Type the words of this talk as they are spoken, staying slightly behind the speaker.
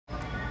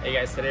Hey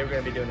guys, today we're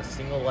going to be doing a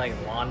single leg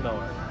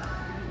lawnmower.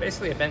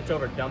 Basically a bent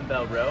over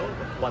dumbbell row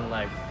with one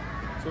leg.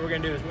 So what we're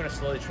going to do is we're going to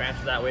slowly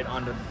transfer that weight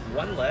onto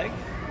one leg.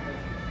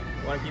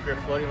 You want to keep your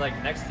floating leg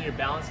next to your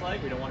balance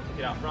leg. We don't want to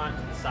kick it out front,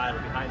 to the side, or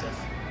behind us.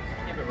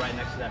 Keep it right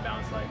next to that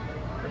balance leg.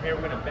 From here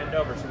we're going to bend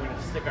over, so we're going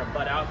to stick our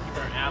butt out, keep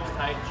our abs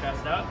tight,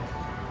 chest up.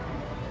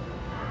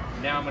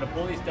 Now I'm going to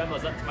pull these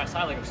dumbbells up to my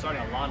side like I'm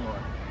starting a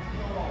lawnmower.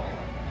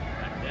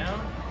 Back down,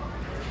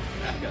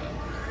 back up.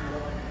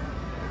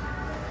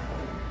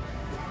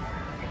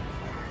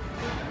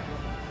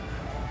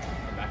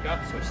 Back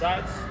up, switch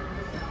sides.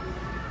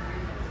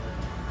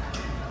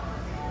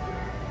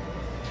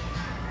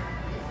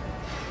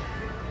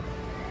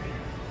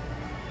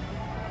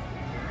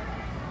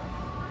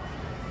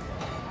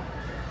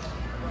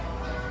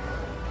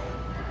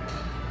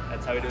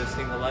 That's how we do a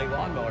single leg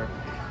lawnmower.